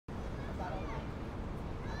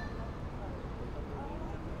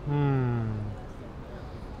Where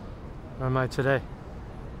am I today?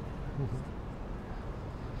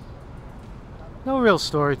 No real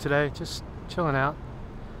story today, just chilling out.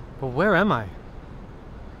 But where am I?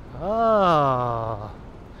 Oh,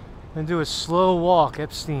 I'm gonna do a slow walk,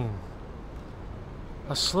 Epstein.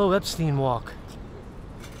 A slow Epstein walk.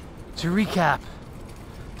 To recap,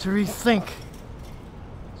 to rethink.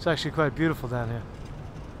 It's actually quite beautiful down here.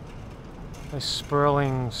 Nice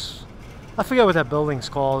sprawling. I forget what that building's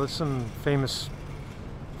called. It's some famous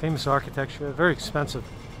architecture. Very expensive.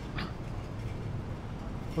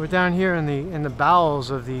 We're down here in the bowels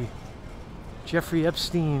of the Jeffrey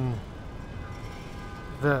Epstein,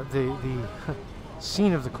 the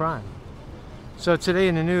scene of the crime. So today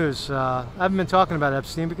in the news, I haven't been talking about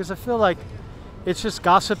Epstein because I feel like it's just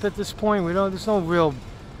gossip at this point. There's no real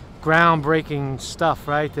groundbreaking stuff,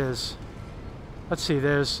 right? Let's see,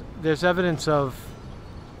 there's evidence of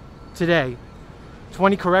today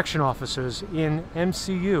 20 correction officers in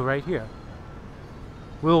MCU right here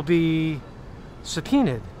will be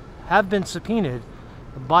subpoenaed, have been subpoenaed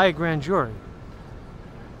by a grand jury,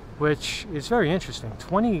 which is very interesting.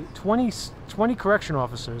 20 correction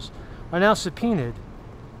officers are now subpoenaed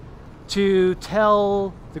to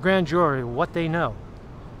tell the grand jury what they know.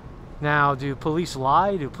 Now, do police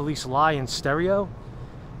lie? Do police lie in stereo?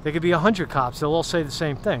 There could be 100 cops. They'll all say the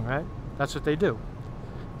same thing, right? That's what they do.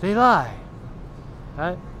 They lie,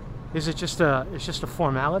 right? Is it just it's just a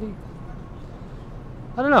formality?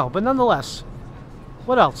 I don't know, but nonetheless,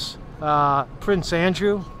 what else? Prince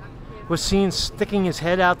Andrew was seen sticking his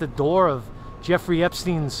head out the door of Jeffrey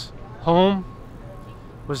Epstein's home.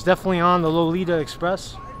 Was definitely on the Lolita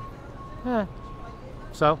Express.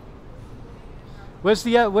 So, where's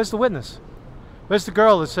the witness? Where's the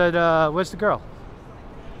girl that said? Where's the girl?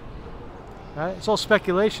 Right? It's all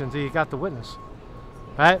speculation until you got the witness,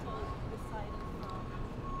 right?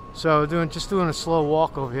 So just doing a slow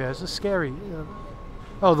walk over here. It's just scary.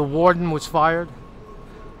 Oh, the warden was fired.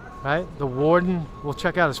 Right? The warden. We'll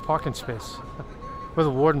check out his parking space. Where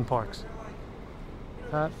the warden parks.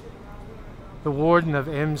 The warden of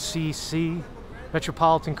MCC,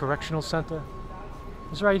 Metropolitan Correctional Center,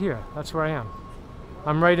 is right here. That's where I am.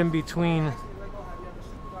 I'm right in between.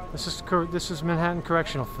 This is Manhattan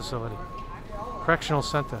Correctional Facility, Correctional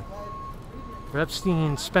Center, where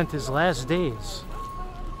Epstein spent his last days.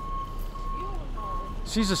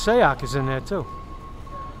 Caesar Sayoc is in there too.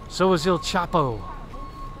 So was El Chapo.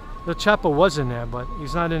 El Chapo was in there, but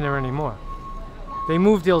he's not in there anymore. They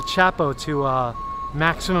moved El Chapo to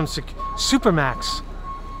Supermax.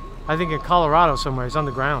 I think in Colorado somewhere. He's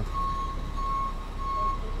underground.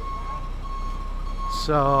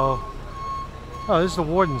 So, oh, this is the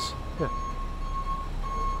warden's. Yeah.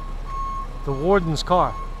 The warden's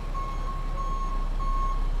car.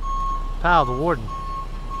 Pal, the warden.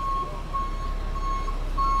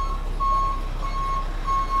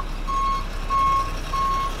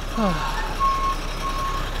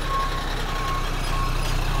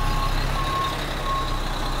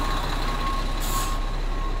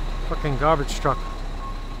 Fucking garbage truck.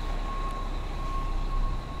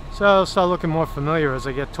 So I'll start looking more familiar as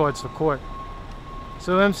I get towards the court.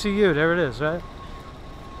 So MCU, there it is, right?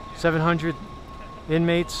 700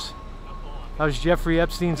 inmates. That was Jeffrey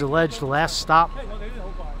Epstein's alleged last stop.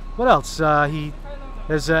 What else?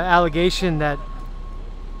 There's an allegation that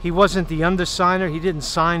he wasn't the undersigner. He didn't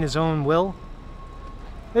sign his own will.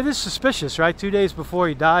 It is suspicious, right? 2 days before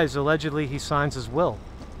he dies, allegedly he signs his will,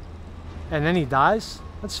 and then he dies.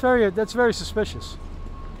 That's very suspicious.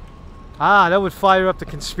 That would fire up the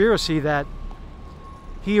conspiracy that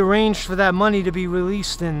he arranged for that money to be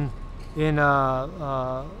released in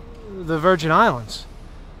the Virgin Islands.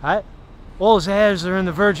 Right? All his heirs are in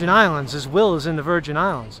the Virgin Islands. His will is in the Virgin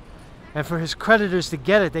Islands, and for his creditors to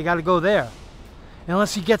get it, they got to go there.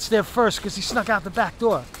 Unless he gets there first, because he snuck out the back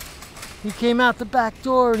door. He came out the back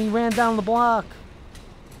door and he ran down the block.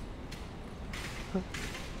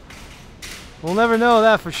 We'll never know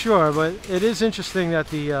that for sure, but it is interesting that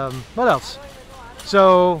what else?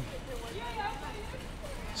 So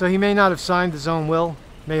he may not have signed his own will,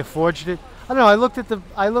 may have forged it. I don't know. I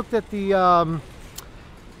looked at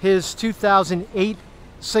his 2008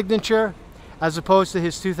 signature as opposed to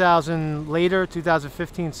his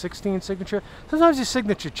 2015-16 signature. Sometimes his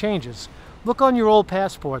signature changes. Look on your old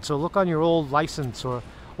passports, or look on your old license or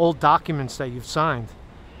old documents that you've signed,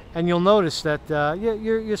 and you'll notice that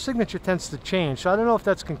your signature tends to change. So I don't know if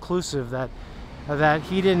that's conclusive that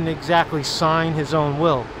he didn't exactly sign his own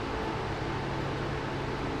will.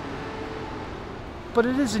 But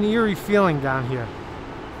it is an eerie feeling down here.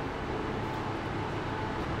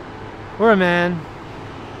 We're a man.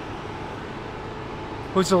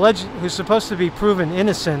 who's supposed to be proven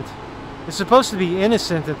innocent, is supposed to be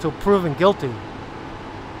innocent until proven guilty,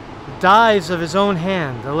 dies of his own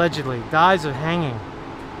hand, allegedly, dies of hanging.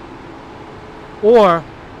 Or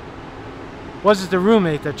was it the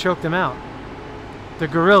roommate that choked him out? The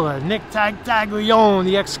gorilla, Nick Taglione,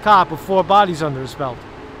 the ex-cop with 4 bodies under his belt.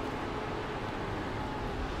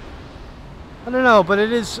 I don't know, but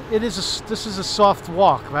this is a soft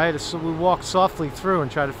walk, right? So we walk softly through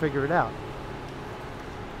and try to figure it out.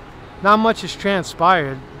 Not much has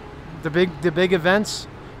transpired. The big events.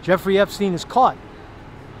 Jeffrey Epstein is caught.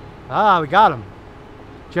 Ah, we got him.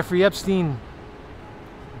 Jeffrey Epstein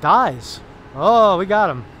dies. Oh, we got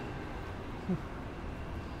him.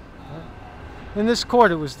 In this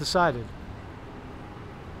court, it was decided.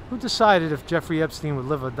 Who decided if Jeffrey Epstein would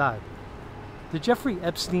live or die? Did Jeffrey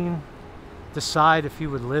Epstein decide if he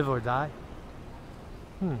would live or die?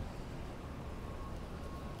 I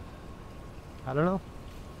don't know.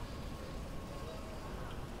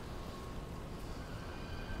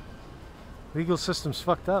 Legal system's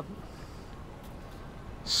fucked up.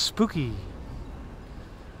 Spooky.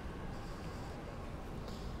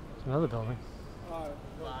 There's another building.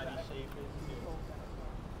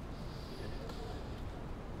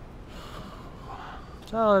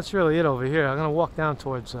 So that's really it over here. I'm gonna walk down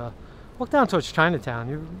towards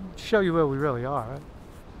Chinatown. Show you where we really are. Right?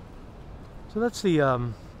 So that's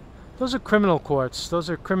the those are criminal courts. Those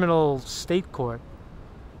are criminal state court.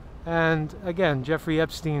 And again, Jeffrey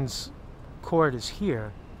Epstein's court is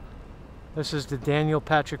here. This is the Daniel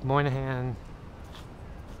Patrick Moynihan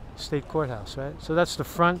State Courthouse, right? So that's the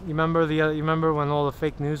front. You remember when all the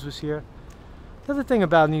fake news was here? The other thing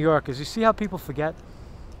about New York is you see how people forget?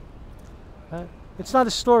 Right? It's not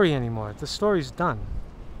a story anymore. The story's done.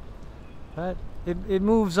 Right? It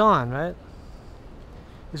moves on, right?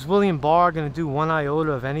 Is William Barr going to do one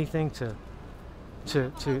iota of anything to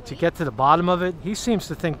get to the bottom of it? He seems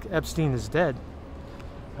to think Epstein is dead,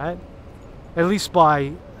 right? At least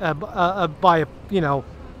by you know,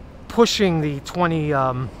 pushing the 20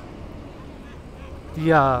 I'm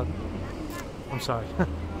sorry.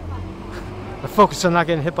 I focus on not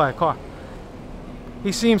getting hit by a car.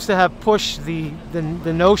 He seems to have pushed the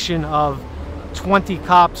notion of 20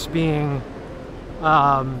 cops being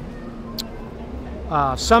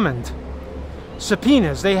summoned.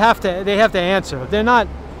 Subpoenas. They have to answer. They're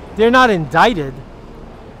not indicted.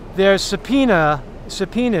 They're subpoenaed,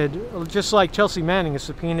 just like Chelsea Manning is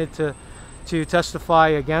subpoenaed to testify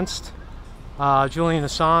against Julian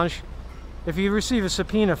Assange. If you receive a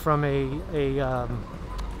subpoena from a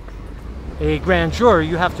grand jury,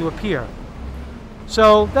 you have to appear.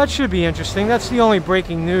 So that should be interesting. That's the only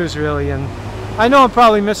breaking news, really. And I know I'm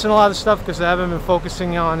probably missing a lot of stuff because I haven't been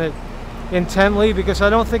focusing on it intently, because I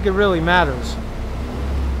don't think it really matters.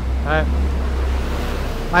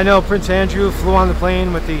 I know Prince Andrew flew on the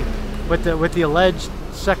plane with the alleged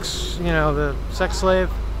sex, you know, the sex slave.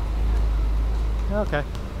 Okay.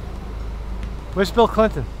 Where's Bill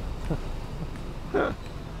Clinton?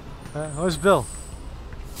 Where's Bill?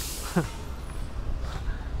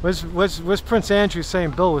 Where's Prince Andrew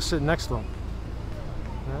saying Bill was sitting next to him?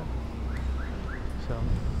 So,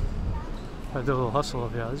 I did a little hustle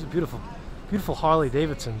over here. This is beautiful. Beautiful Harley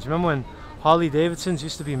Davidsons. Remember when Harley Davidsons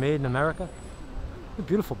used to be made in America? They're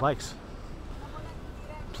beautiful bikes.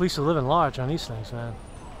 Police are living large on these things, man.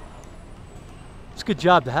 It's a good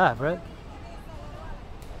job to have, right?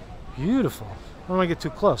 Beautiful. I don't want to get too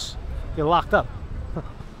close. Get locked up.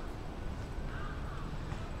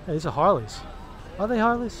 Hey, these are Harleys. Are they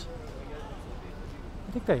Harleys?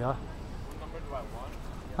 I think they are.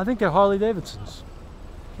 I think they're Harley Davidsons.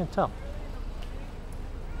 Can't tell.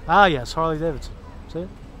 Ah, yes, Harley Davidson. See it?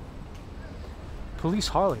 Police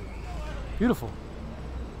Harley. Beautiful.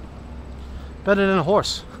 Better than a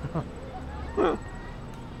horse.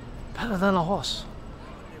 Better than a horse.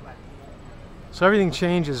 So everything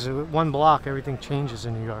changes. One block, everything changes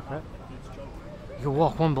in New York, right? You can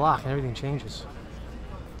walk one block and everything changes.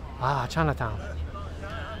 Ah, Chinatown.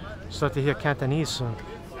 Start to hear Cantonese soon.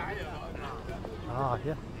 Ah,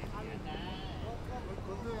 yeah.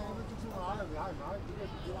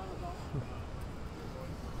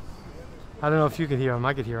 I don't know if you could hear him.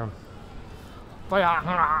 I could hear him. You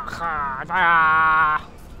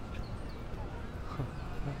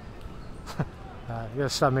gotta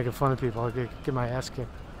stop making fun of people. I'll get my ass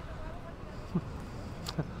kicked.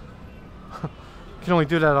 You can only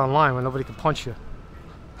do that online when nobody can punch you.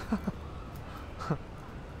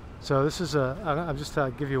 So this is I'm just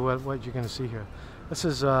give you what you're going to see here. This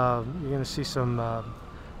is you're going to see some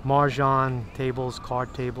mahjong tables,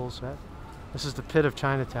 card tables. Right? This is the pit of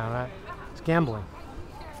Chinatown. Right? It's gambling.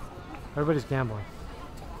 Everybody's gambling.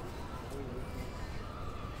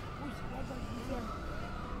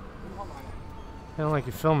 They don't like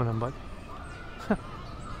you filming them, but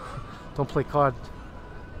don't play cards.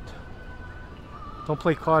 Don't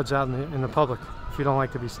play cards out in the public if you don't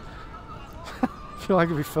like to be if you don't like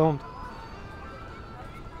to be filmed.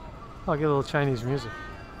 I'll get a little Chinese music.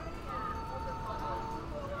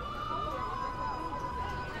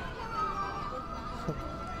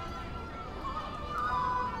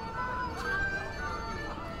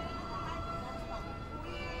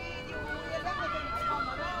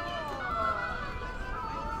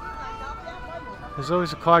 There's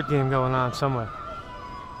always a card game going on somewhere.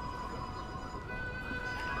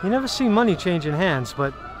 You never see money changing hands,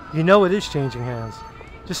 but you know it is changing hands.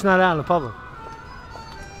 Just not out in the public.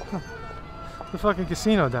 The fucking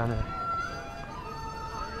casino down there.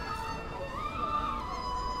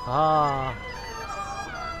 Ah.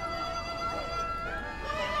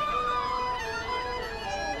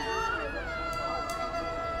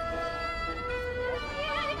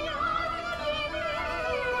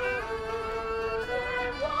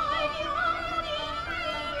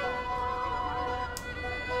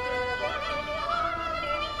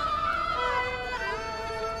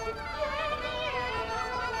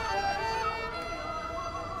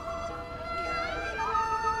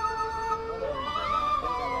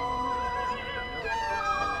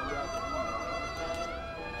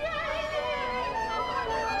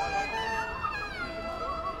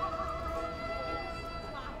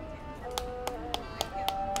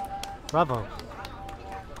 Bravo.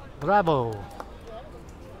 Bravo.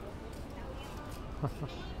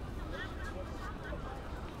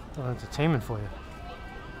 Little entertainment for you.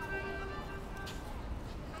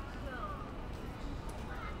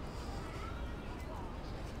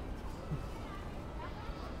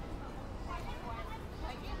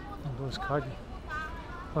 Those card.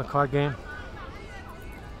 Oh, card game.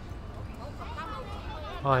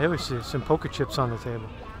 Oh, here we see some poker chips on the table.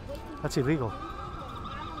 That's illegal.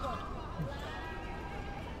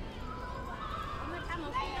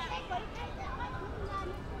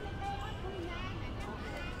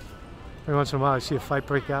 Every once in a while I see a fight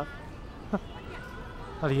break out. A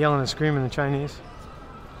lot of yelling and screaming in Chinese.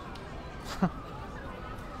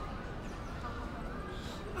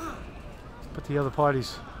 But the other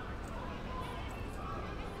parties.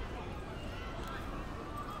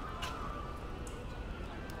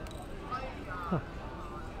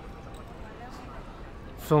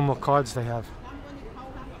 Film what cards they have.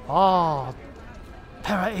 Oh,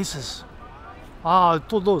 pair of aces. Ah,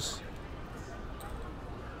 todos.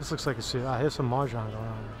 This looks like a suit. Ah, here's some mahjong going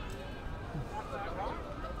on.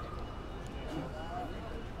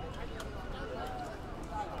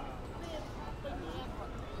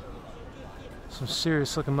 Some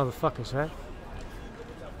serious looking motherfuckers, right?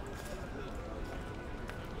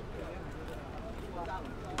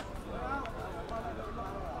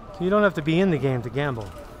 So you don't have to be in the game to gamble.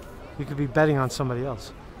 You could be betting on somebody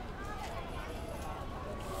else.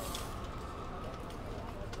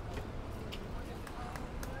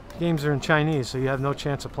 Games are in Chinese, so you have no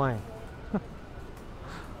chance of playing.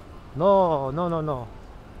 No, no, no, no.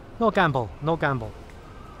 No gamble, no gamble.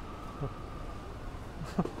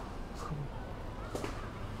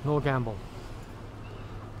 No gamble.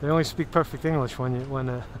 They only speak perfect English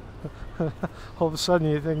when all of a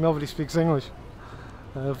sudden you think nobody speaks English.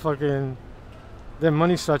 Fucking, their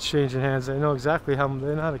money starts changing hands. They know exactly how,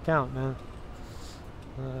 they know how to count, man.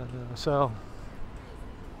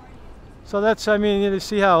 So that's, I mean, you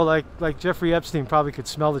see how like Jeffrey Epstein probably could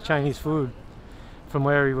smell the Chinese food from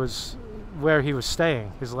where he was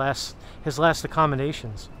staying, his last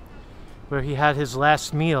accommodations, where he had his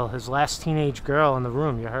last meal, his last teenage girl in the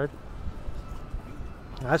room. You heard?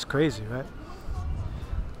 That's crazy, right?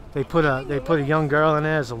 They put a young girl in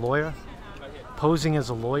there as a lawyer, posing as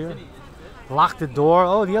a lawyer. Locked the door.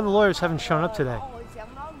 Oh, the other lawyers haven't shown up today.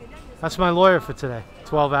 That's my lawyer for today.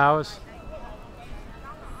 12 hours.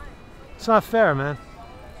 It's not fair, man.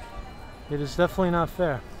 It is definitely not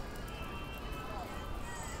fair.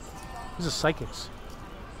 These are psychics.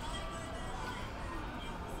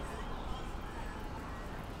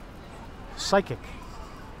 Psychic.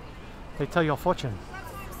 They tell your fortune.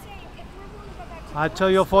 I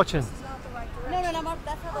tell your fortune. No,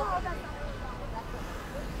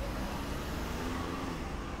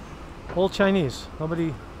 All Chinese.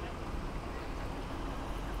 Nobody.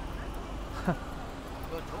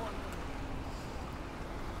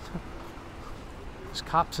 There's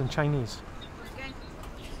cops in Chinese.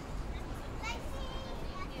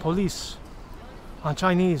 Police on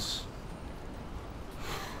Chinese.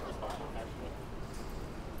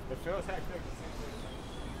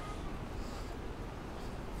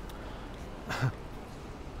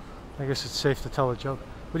 I guess it's safe to tell a joke.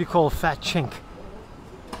 What do you call a fat chink?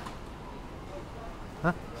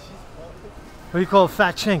 What do you call a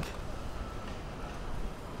fat chink?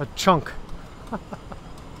 A chunk.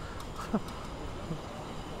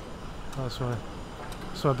 That's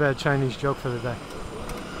my bad Chinese joke for the day.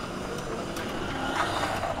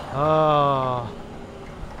 Oh.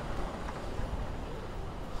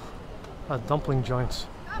 Dumpling joints.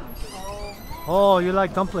 Oh, you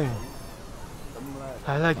like dumpling?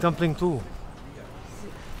 I like dumpling too.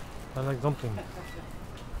 I like dumpling.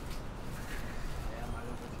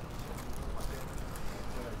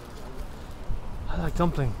 I like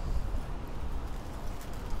dumpling.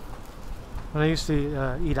 When I used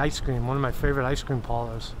to eat ice cream, one of my favorite ice cream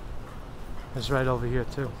parlors is right over here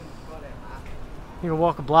too. You can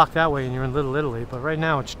walk a block that way and you're in Little Italy, but right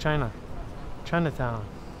now it's Chinatown.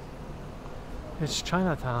 It's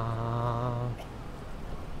Chinatown.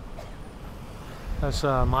 That's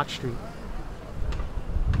Mott Street.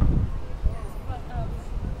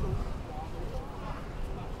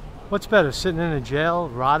 What's better, sitting in a jail,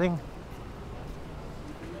 rotting,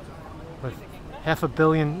 with half a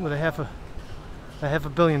billion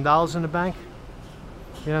dollars in the bank?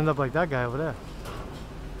 You end up like that guy over there.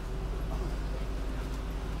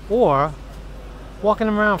 Or walking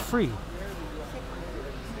around free.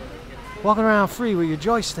 Walking around free with your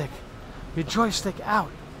joystick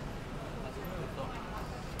out.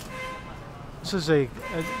 This is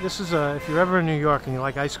if you're ever in New York and you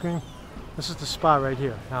like ice cream, this is the spot right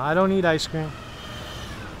here. Now, I don't eat ice cream.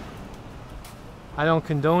 I don't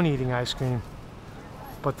condone eating ice cream.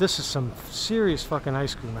 But this is some serious fucking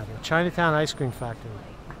ice cream right here. Chinatown Ice Cream Factory.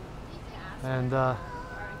 And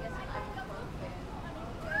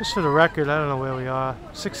just for the record, I don't know where we are.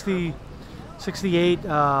 68,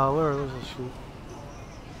 where was the street?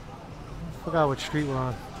 I forgot what street we're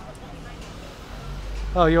on.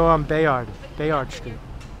 Oh, you're on Bayard Street.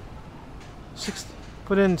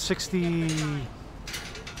 Put in 60,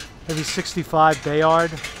 maybe 65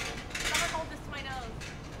 Bayard.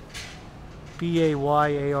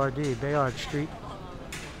 B-A-Y-A-R-D, Bayard Street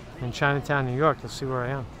in Chinatown, New York. You'll see where I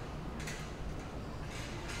am.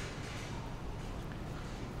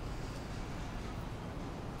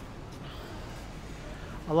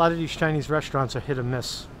 A lot of these Chinese restaurants are hit or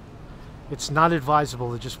miss. It's not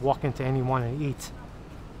advisable to just walk into any one and eat.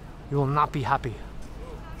 You will not be happy.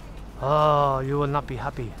 Oh, you will not be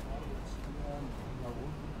happy.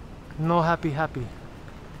 No happy.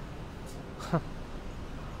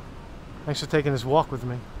 Thanks for taking this walk with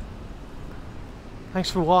me.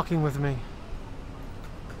 Thanks for walking with me.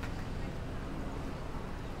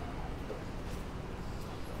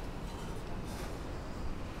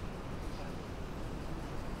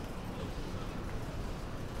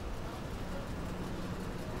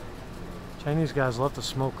 Chinese guys love to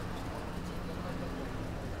smoke.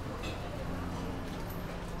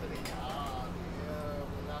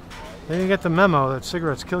 They didn't get the memo that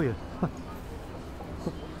cigarettes kill you.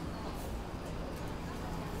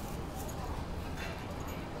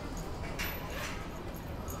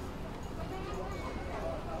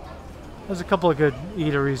 There's a couple of good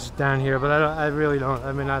eateries down here, but I really don't.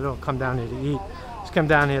 I mean, I don't come down here to eat. Just come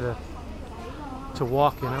down here to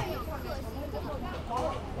walk, you know.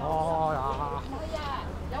 Oh, yeah.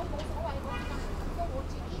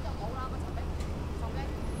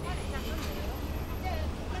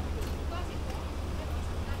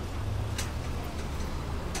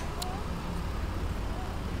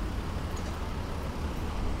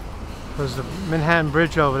 There's the Manhattan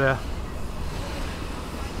Bridge over there.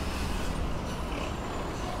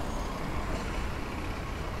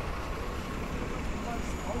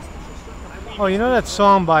 Oh, you know that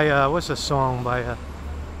song by, what's the song by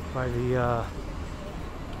the,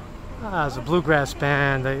 it's a bluegrass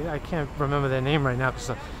band. I can't remember their name right now because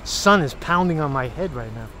the sun is pounding on my head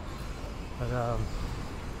right now. But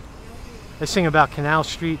they sing about Canal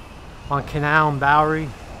Street on Canal and Bowery.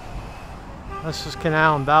 This is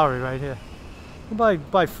Canal and Bowery right here. You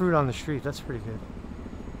buy fruit on the street. That's pretty good.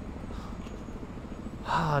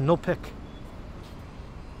 Ah, no pick.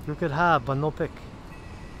 You could have, but no pick.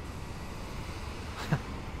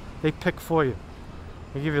 They pick for you.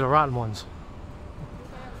 They give you the rotten ones.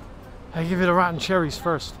 They give you the rotten cherries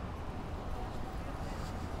first.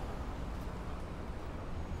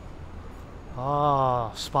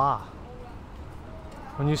 Ah, spa.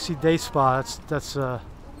 When you see day spa, that's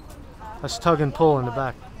tug and pull in the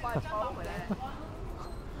back.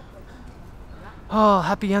 Oh,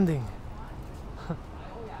 happy ending.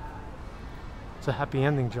 It's a happy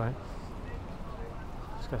ending joint.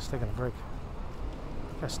 This guy's taking a break.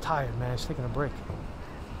 This guy's tired, man. He's taking a break.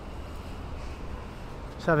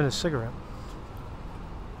 He's having a cigarette.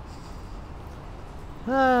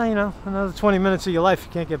 You know, another 20 minutes of your life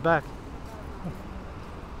you can't get back.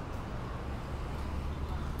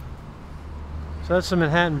 So that's the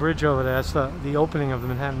Manhattan Bridge over there. That's the opening of the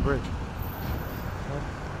Manhattan Bridge.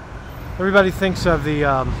 Everybody thinks of the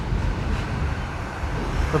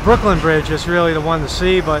Brooklyn Bridge as really the one to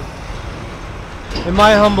see, but in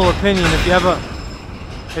my humble opinion, if you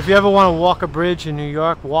ever want to walk a bridge in New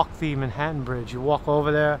York, walk the Manhattan Bridge. You walk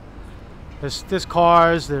over there. There's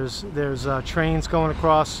cars, there's trains going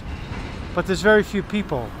across, but there's very few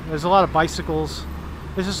people. There's a lot of bicycles.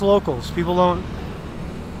 There's just locals. People don't.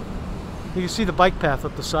 You can see the bike path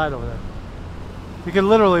up the side over there. You could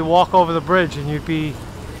literally walk over the bridge and you'd be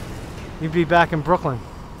back in Brooklyn.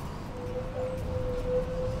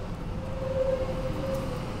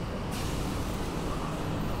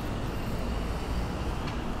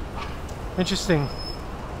 Interesting.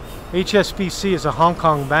 HSBC is a Hong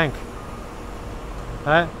Kong bank.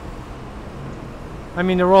 Right? I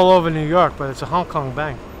mean, they're all over New York, but it's a Hong Kong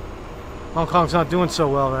bank. Hong Kong's not doing so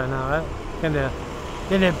well right now, right?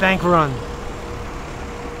 Getting their bank run.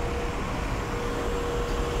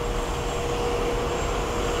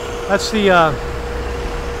 That's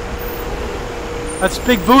that's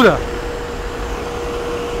Big Buddha.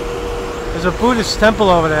 There's a Buddhist temple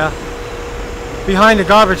over there behind the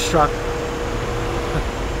garbage truck.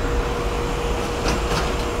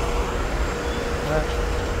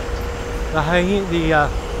 The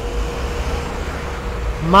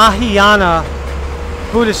Mahayana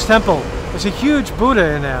Buddhist temple. There's a huge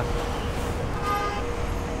Buddha in there.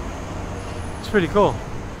 It's pretty cool.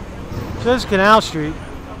 So there's Canal Street.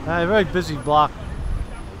 A very busy block.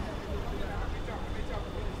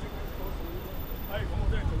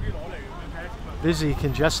 Busy,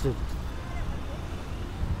 congested.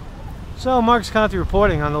 So Mark's Conte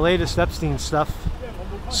reporting on the latest Epstein stuff.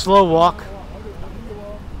 Slow walk.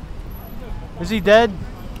 Is he dead?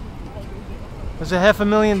 Does $500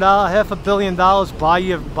 million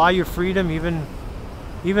buy your freedom, even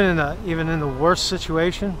in the worst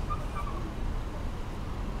situation?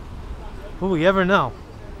 Who we ever know?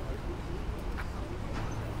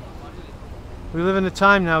 We live in a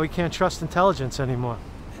time now we can't trust intelligence anymore.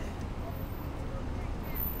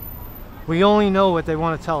 We only know what they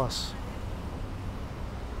want to tell us,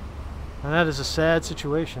 and that is a sad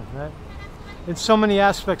situation, right? In so many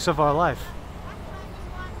aspects of our life.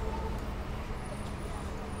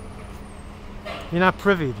 You're not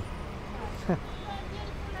privied.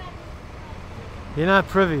 You're not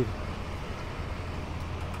privied.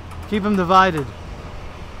 Keep them divided.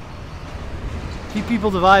 Keep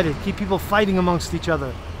people divided. Keep people fighting amongst each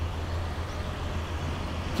other.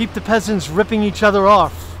 Keep the peasants ripping each other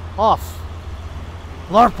off.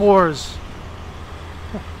 LARP wars.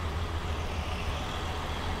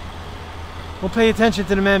 We'll pay attention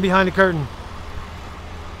to the man behind the curtain.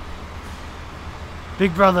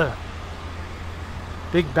 Big brother.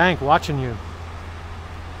 Big bank watching you.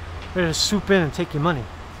 Ready to swoop in and take your money.